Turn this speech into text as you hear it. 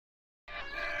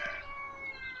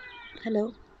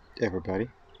Hello.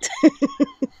 Everybody.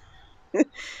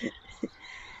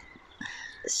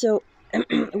 So,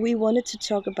 we wanted to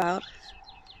talk about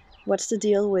what's the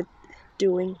deal with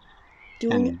doing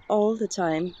it And all the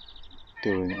time.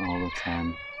 doing all the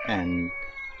time. And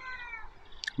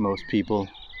most people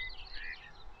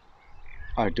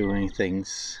are doing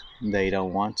things they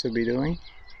don't want to be doing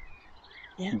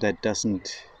Yeah. that doesn't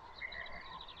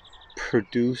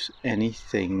produce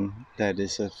anything that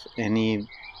is of any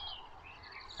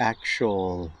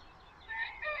actual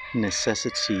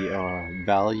necessity or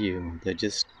value. They're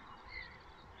just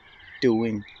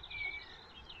doing.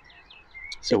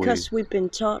 So we, Because we've been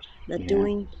taught that yeah,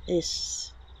 doing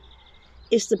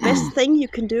is the best thing you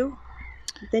can do.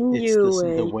 Then it's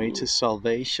the way to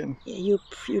salvation.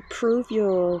 you prove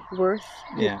your worth.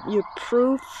 You Yeah. you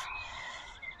prove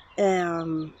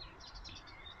um,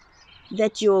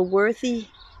 that you're worthy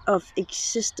of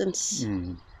existence.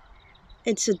 Mm.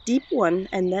 It's a deep one,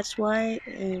 and that's why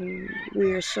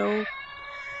we are so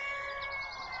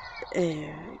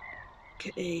uh,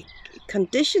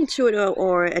 conditioned to it,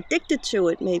 or addicted to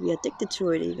it, maybe addicted to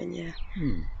it even, yeah.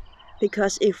 Mm.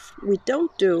 Because if we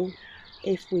don't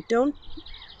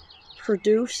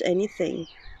produce anything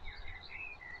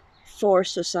for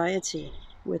society,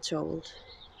 we're told,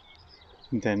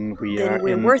 Then we are then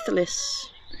we're in,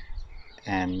 worthless.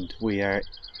 and we are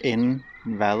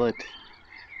invalid.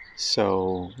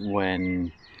 So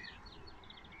when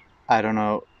I don't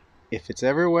know if it's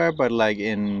everywhere, but like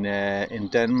in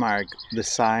Denmark, the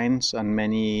signs on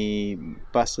many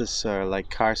buses or like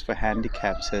cars for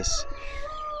handicap says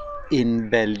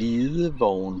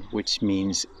 "invalidevogn," which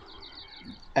means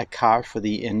a car for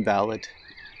the invalid.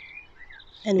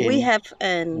 And we In have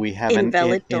an We have an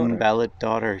invalid daughter. invalid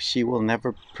daughter. She will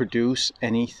never produce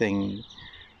anything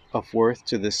of worth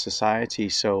to this society,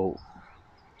 so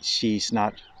she's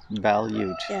not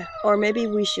valued. Yeah, or maybe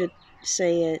we should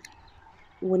say it.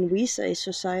 When we say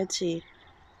society,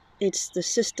 it's the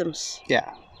systems.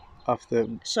 Yeah, of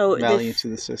the So value to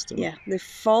the system. the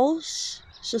false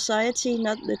society,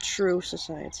 not the true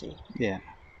society. Yeah,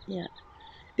 Yeah,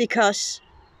 because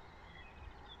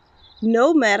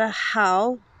no matter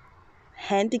how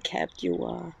handicapped you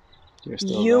are, you're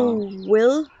still valid. you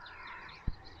will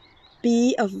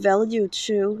be of value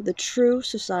to the true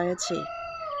society,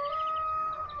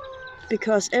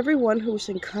 because everyone who's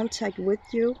in contact with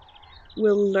you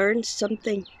will learn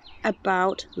something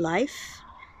about life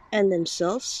and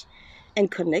themselves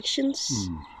and connections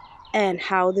Mm. and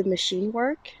how the machine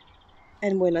work.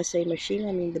 And when I say machine,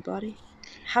 I mean the body,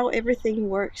 how everything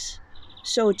works.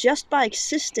 So just by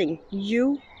existing,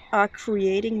 you are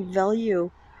creating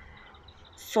value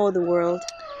for the world,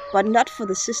 but not for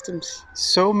the systems.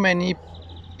 So many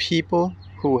people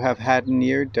who have had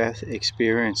near death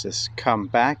experiences come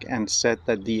back and said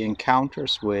that the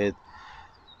encounters with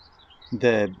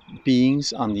the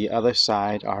beings on the other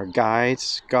side are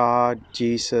guides, God,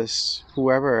 Jesus,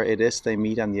 whoever it is they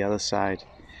meet on the other side.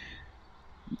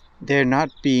 They're not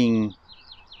being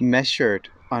measured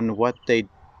on what they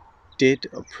did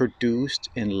or produced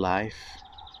in life.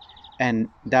 And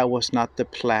that was not the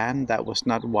plan, that was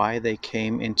not why they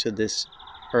came into this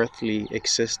earthly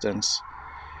existence.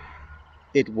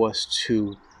 It was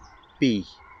to be.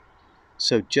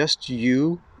 So just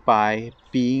you, by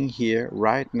being here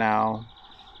right now,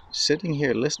 sitting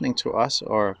here listening to us,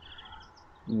 or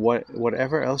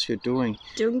whatever else you're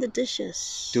Doing the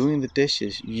dishes. doing the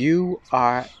dishes, you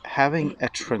are having a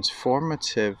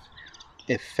transformative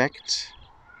effect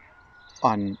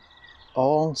on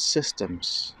all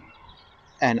systems.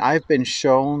 And I've been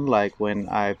shown, like when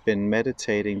I've been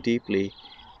meditating deeply,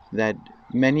 that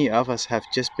many of us have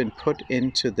just been put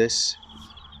into this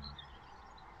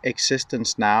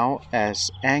existence now as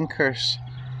anchors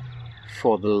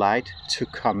for the light to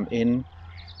come in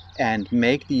and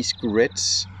make these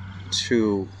grids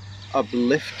to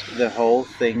uplift the whole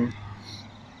thing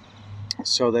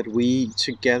so that we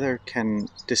together can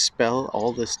dispel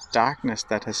all this darkness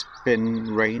that has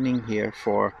been reigning here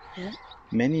for Yeah.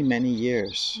 many, many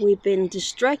years. We've been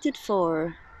distracted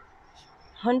for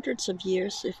hundreds of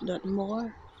years, if not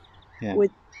more, Yeah.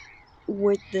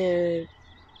 with the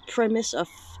premise of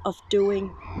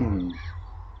doing, Mm.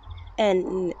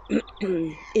 and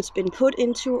it's been put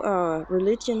into our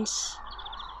religions.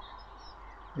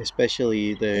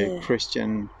 Especially the Uh,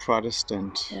 Christian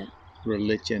Protestant yeah,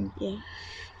 religion. yeah.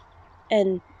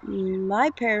 And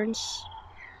my parents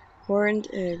weren't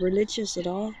religious at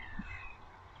all.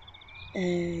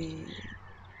 Uh,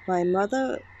 my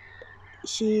mother,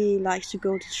 she likes to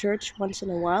go to church once in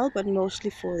a while, but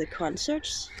mostly for the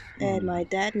concerts. And Mm. my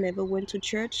dad never went to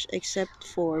church except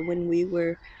for when we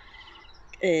were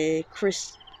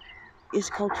Chris is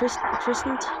called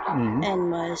christened, Mm-hmm. and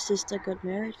my sister got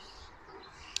married.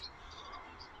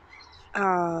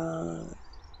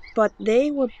 But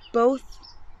they were both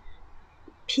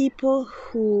people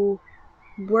who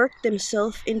worked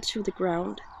themselves into the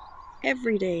ground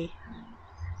every day,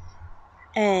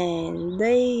 and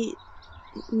they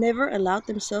never allowed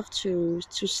themselves to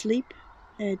sleep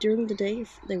during the day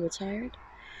if they were tired.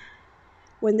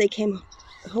 When they came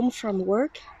home from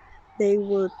work, they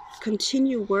would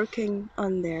continue working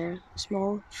on their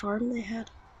small farm they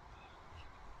had.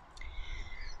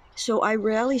 So I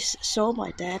rarely saw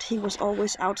my dad. He was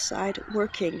always outside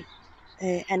working.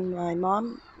 And my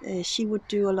mom, she would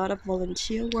do a lot of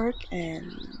volunteer work,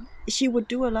 and she would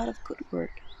do a lot of good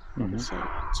work, I would Mm-hmm. say,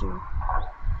 too.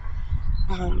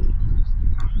 Um,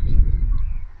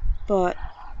 but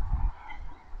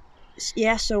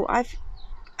yeah, so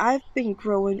I've been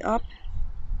growing up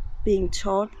being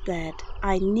taught that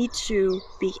I need to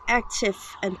be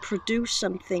active and produce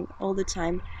something all the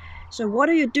time. So what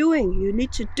are you doing? You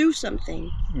need to do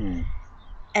something. Mm.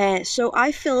 And so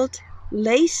I felt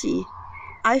lazy.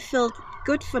 I felt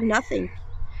good for nothing,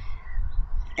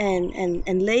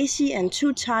 and lazy and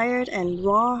too tired and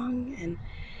wrong,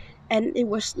 and it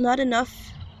was not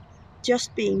enough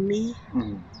just being me.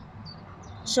 Mm.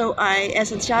 So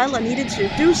as a child, I needed to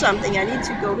do something. I need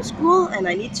to go to school, and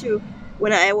I need to,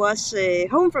 when I was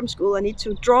home from school, I need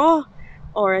to draw,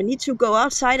 or I need to go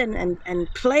outside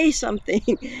and play something.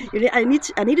 I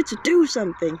needed to do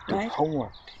something, Do right?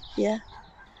 homework. Yeah.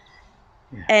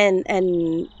 Yeah.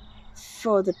 And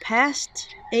for the past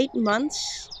 8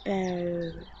 months,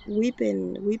 we've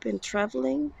been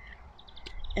traveling,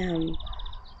 um,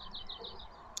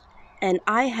 and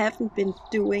I haven't been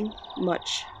doing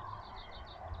much.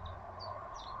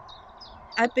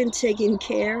 I've been taking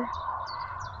care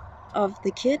of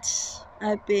the kids.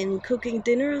 I've been cooking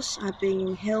dinners. I've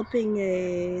been helping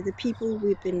the people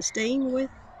we've been staying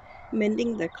with,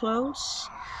 mending their clothes,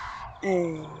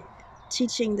 uh,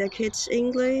 teaching their kids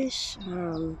English,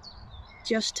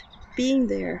 just being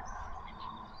there.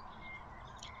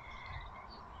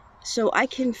 So I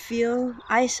can feel,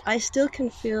 I still can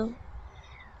feel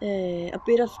a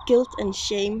bit of guilt and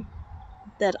shame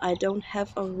that I don't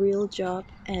have a real job,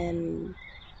 and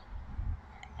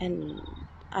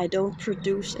I don't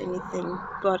produce anything.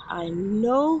 But I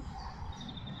know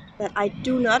that I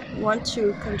do not want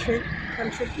to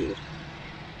contribute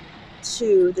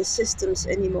to the systems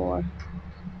anymore.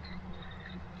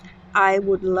 I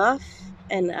would love,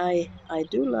 and I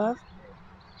do love,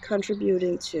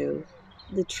 contributing to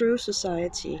the true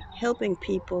society, helping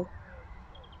people,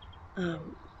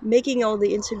 making all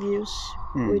the interviews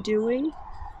we're Mm. doing,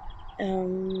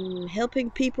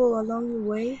 helping people along the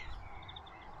way,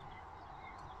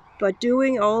 but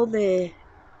doing all the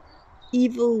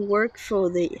evil work for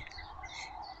the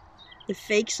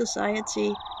fake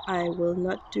society, I will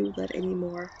not do that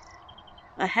anymore.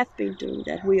 I have been doing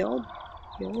that. We all have.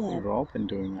 We've all been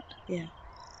doing that. Yeah.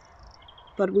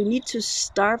 But we need to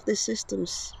starve the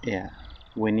systems. Yeah.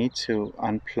 We need to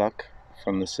unplug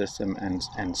from the system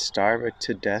and starve it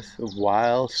to death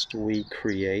whilst we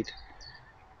create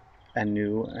a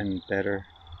new and better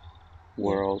Yeah.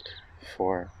 world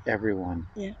for everyone.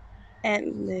 Yeah.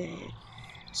 And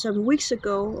some weeks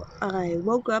ago, I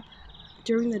woke up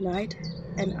during the night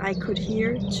and I could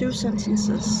hear two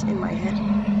sentences in my head.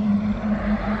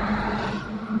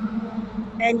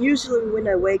 And usually, when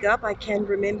I wake up, I can't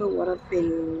remember what I've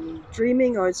been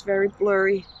dreaming, or it's very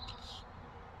blurry,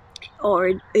 or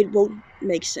it won't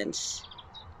make sense.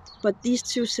 But these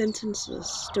two sentences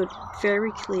stood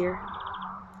very clear,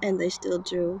 and they still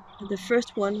do. The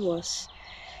first one was,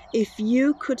 if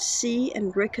you could see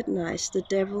and recognize the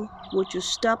devil, would you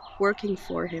stop working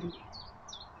for him?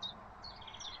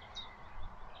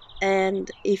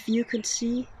 And if you could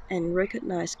see and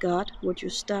recognize God, would you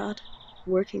start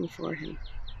working for him?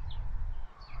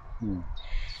 Mm.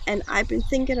 And I've been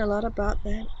thinking a lot about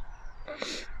that.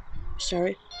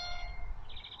 Sorry.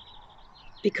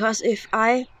 Because if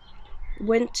I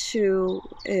went to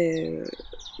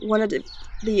one of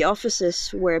the offices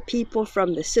where people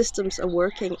from the systems are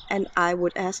working, and I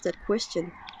would ask that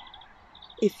question,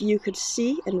 if you could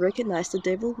see and recognize the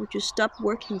devil, would you stop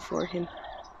working for him?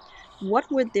 What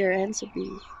would their answer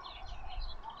be?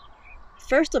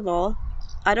 First of all,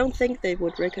 I don't think they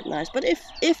would recognize. But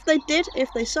if they did,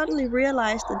 if they suddenly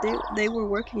realized that they were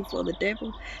working for the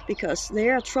devil because they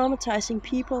are traumatizing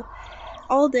people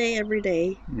all day, every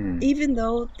day, Mm. even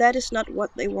though that is not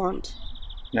what they want.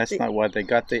 That's They, not what they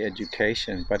got the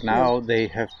education, but no, now they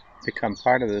have become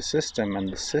part of the system,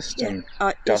 and the yeah, system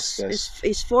does this.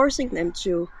 is forcing them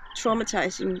to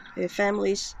traumatizing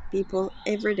families, people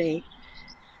every day.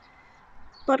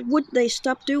 But would they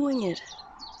stop doing it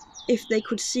if they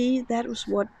could see that was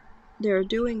what they're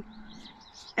doing?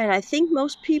 And I think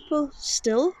most people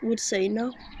still would say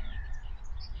no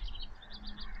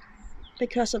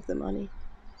because of the money.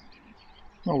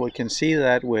 Well, we can see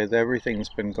that with everything that's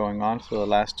been going on for the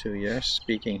last 2 years,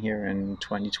 speaking here in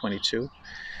 2022,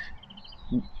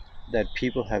 that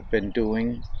people have been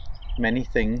doing many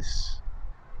things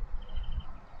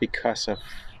because of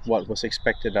what was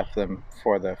expected of them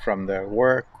from their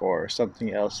work or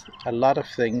something else. A lot of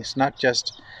things, not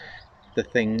just the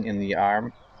thing in the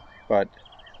arm, but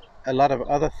a lot of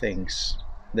other things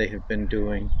they have been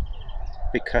doing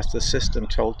because the system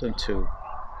told them to.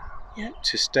 Yeah.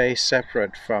 To stay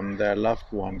separate from their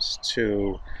loved ones,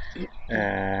 to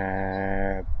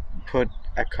put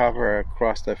a cover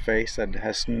across their face that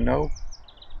has no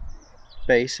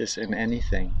basis in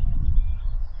anything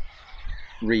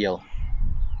real.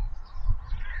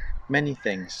 Many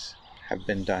things have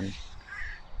been done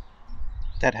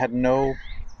that has And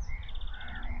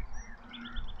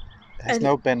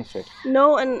no benefit.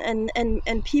 no,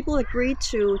 and people agreed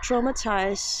to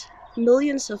traumatize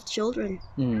millions of children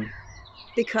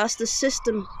because the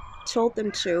system told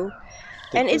them to.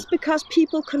 And it's because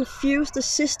people confuse the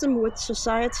system with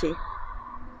society.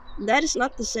 That is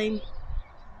not the same.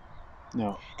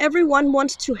 No. Everyone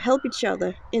wants to help each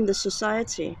other in the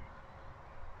society.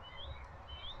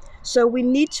 So we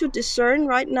need to discern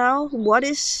right now what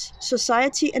is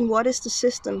society and what is the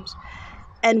systems,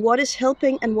 and what is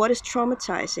helping and what is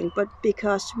traumatizing. But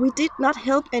because we did not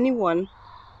help anyone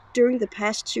during the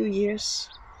past 2 years,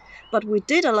 but we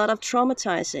did a lot of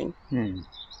traumatizing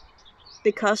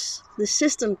because the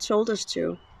system told us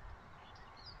to.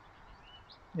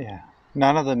 Yeah.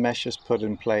 None of the measures put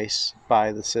in place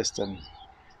by the system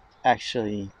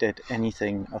actually did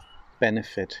anything of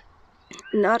benefit.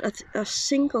 Not a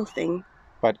single thing.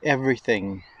 But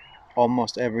everything,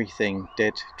 almost everything,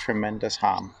 did tremendous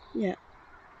harm. Yeah.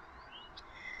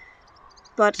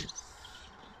 But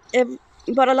a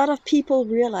lot of people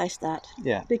realized that.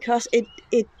 Yeah. Because it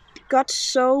got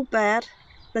so bad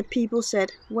that people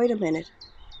said, wait a minute,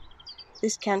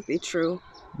 this can't be true.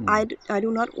 I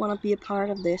do not want to be a part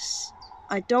of this.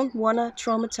 I don't want to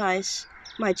traumatize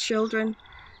my children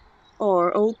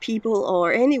or old people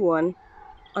or anyone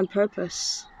on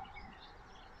purpose.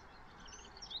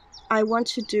 I want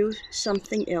to do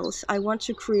something else. I want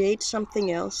to create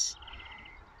something else.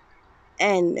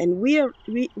 And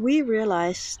we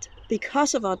realized,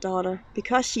 because of our daughter,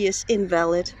 because she is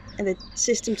invalid, and the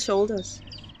system told us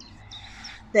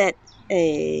that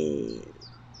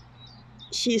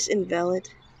she is invalid,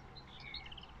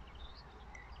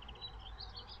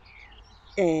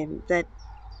 and that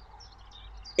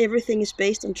everything is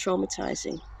based on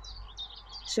traumatizing.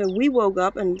 So we woke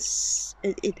up, and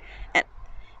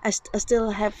I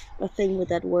still have a thing with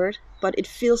that word, but it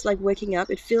feels like waking up.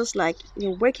 It feels like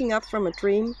you're waking up from a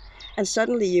dream, and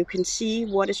suddenly you can see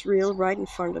what is real right in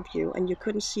front of you, and you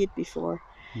couldn't see it before.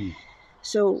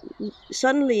 So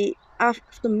suddenly,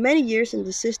 after many years in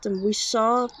the system, we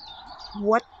saw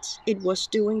what it was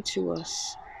doing to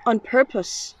us on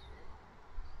purpose.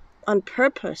 On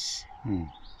purpose.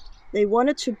 They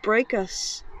wanted to break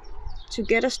us, to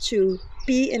get us to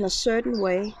be in a certain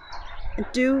way, and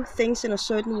do things in a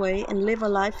certain way, and live a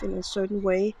life in a certain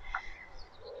way,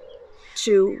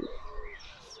 to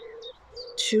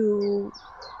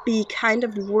be kind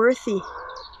of worthy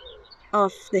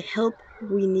of the help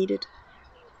we needed.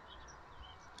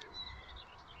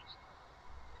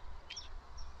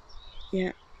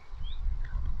 Yeah.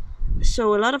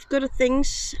 So a lot of good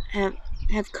things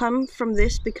have come from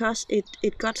this because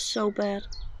it got so bad.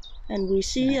 And we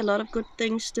see a lot of good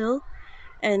things still,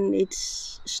 and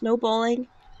it's snowballing.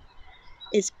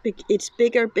 It's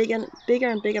bigger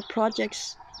and bigger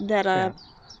projects that are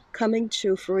coming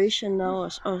to fruition now,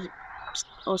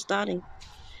 or starting.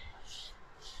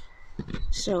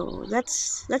 So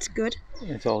that's good.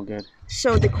 It's all good.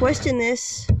 So the question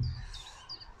is,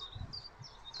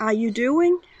 are you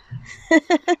doing?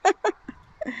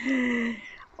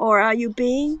 Or are you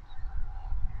being?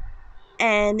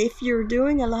 And if you're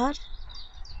doing a lot,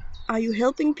 are you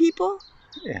helping people?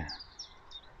 Yeah.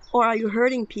 Or are you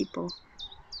hurting people?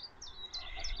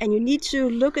 And you need to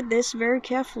look at this very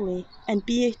carefully and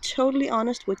be totally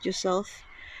honest with yourself.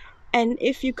 And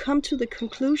if you come to the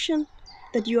conclusion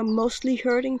that you are mostly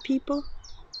hurting people,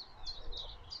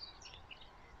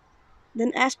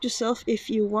 then ask yourself if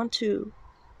you want to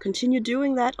continue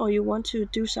doing that, or you want to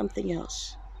do something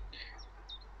else.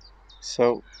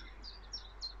 So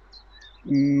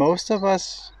most of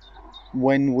us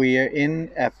when we are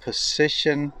in a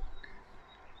position,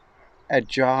 a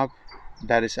job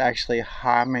that is actually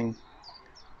harming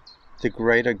the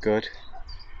greater good,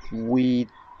 we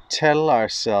tell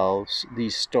ourselves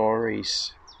these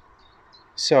stories.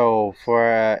 So,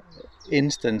 for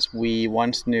instance, we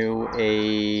once knew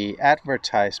a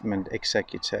advertisement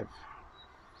executive.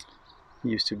 He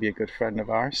used to be a good friend of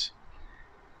ours,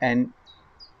 and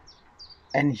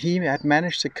he had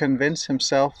managed to convince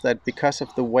himself that because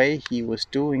of the way he was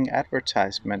doing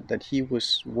advertisement, that he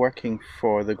was working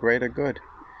for the greater good,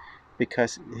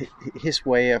 because his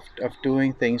way of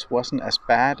doing things wasn't as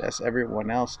bad as everyone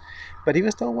else, but he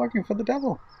was still working for the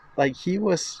devil. Like, he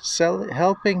was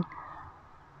helping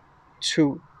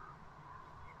to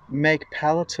make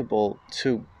palatable,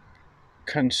 to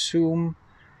consume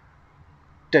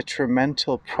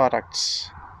detrimental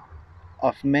products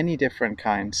of many different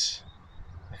kinds,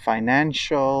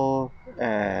 financial,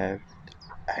 I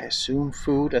assume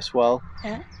food as well.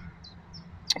 Yeah.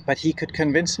 But he could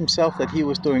convince himself that he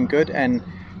was doing good, and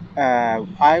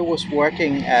I was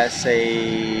working as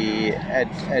a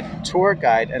tour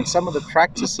guide, and some of the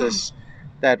practices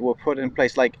that were put in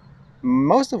place, like a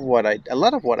lot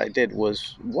of what I did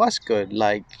was good,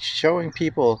 like showing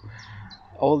people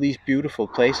all these beautiful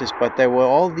places, but there were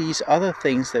all these other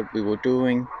things that we were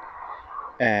doing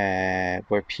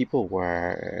where people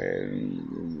were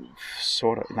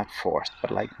sort of not forced, but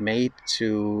like made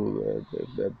to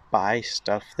buy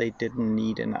stuff they didn't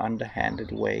need in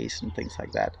underhanded ways and things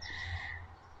like that.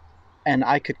 And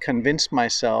I could convince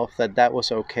myself that that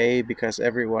was okay because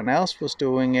everyone else was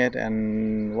doing it,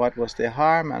 and what was the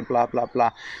harm, and blah blah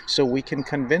blah. So we can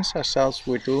convince ourselves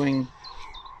we're doing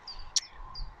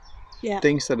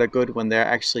things that are good when they're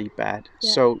actually bad.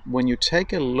 Yeah. So when you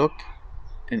take a look,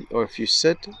 or if you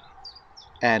sit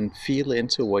and feel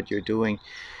into what you're doing,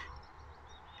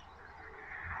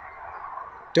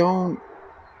 don't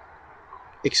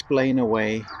explain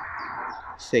away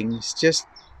things. Just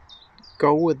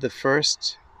go with the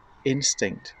first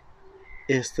instinct.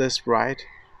 Is this right?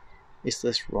 Is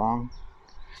this wrong?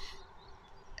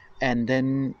 And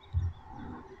then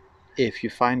if you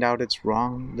find out it's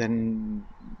wrong, then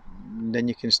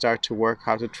you can start to work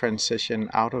how to transition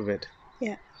out of it.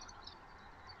 Yeah.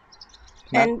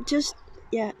 And just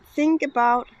think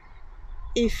about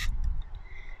if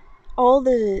all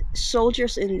the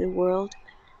soldiers in the world,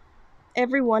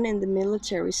 everyone in the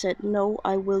military said, no,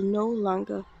 I will no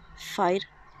longer fight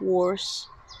wars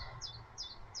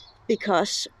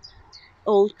because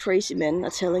old crazy men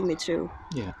are telling me to.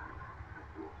 Yeah.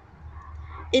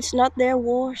 It's not their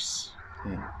wars.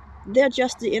 Yeah. They're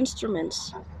just the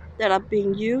instruments that are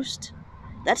being used.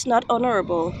 That's not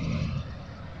honorable.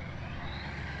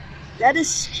 That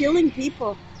is killing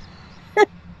people.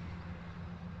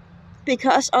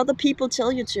 Because other people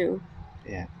tell you to.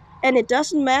 Yeah. And it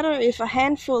doesn't matter if a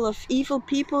handful of evil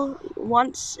people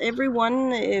wants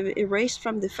everyone erased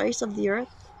from the face of the earth.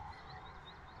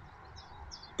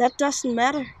 That doesn't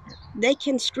matter. They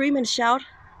can scream and shout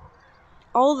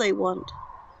all they want.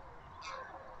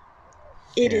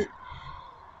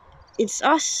 It's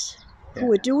us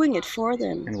who are doing it for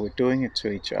them. And we're doing it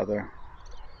to each other.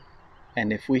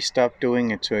 And if we stop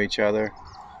doing it to each other,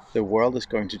 the world is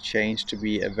going to change to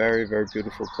be a very, very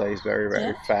beautiful place very,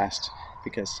 very fast,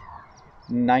 because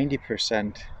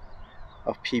 90%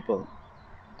 of people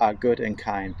are good and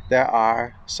kind. There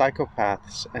are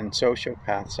psychopaths and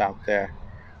sociopaths out there.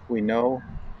 We know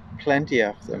plenty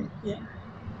of them. Yeah.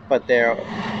 But they're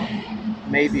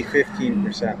maybe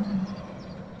 15%.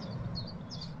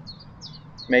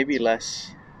 Maybe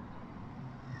less.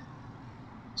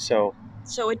 So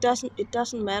it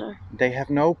doesn't matter. They have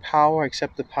no power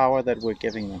except the power that we're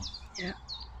giving them. Yeah.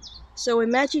 So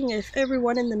imagine if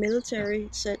everyone in the military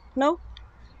said, no,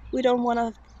 we don't want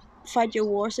to fight your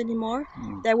wars anymore.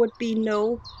 There would be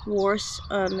no wars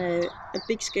on a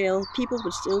big scale. People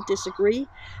would still disagree,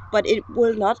 but it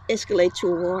will not escalate to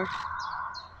a war.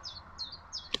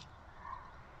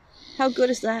 How good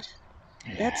is that?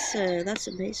 That's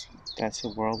amazing. That's a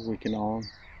world we can all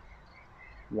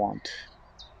want.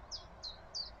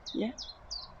 Yeah.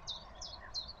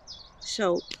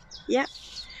 So, yeah,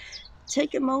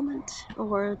 take a moment,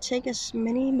 or take as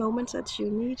many moments as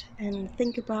you need, and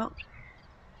think about,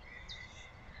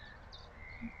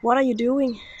 what are you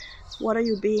doing? What are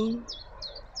you being?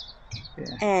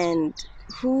 Yeah. And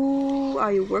who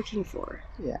are you working for?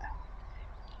 Yeah.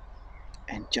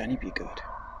 And Johnny be good.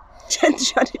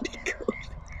 Johnny be good.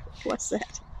 What's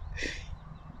that?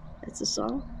 That's a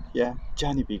song? Yeah,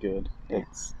 Johnny be good.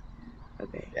 Yes.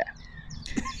 Okay. Yeah.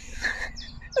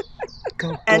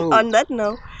 Go. And on that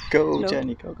note, go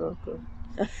Johnny, go.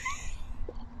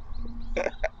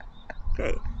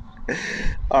 Okay.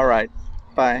 All right.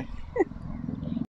 Bye.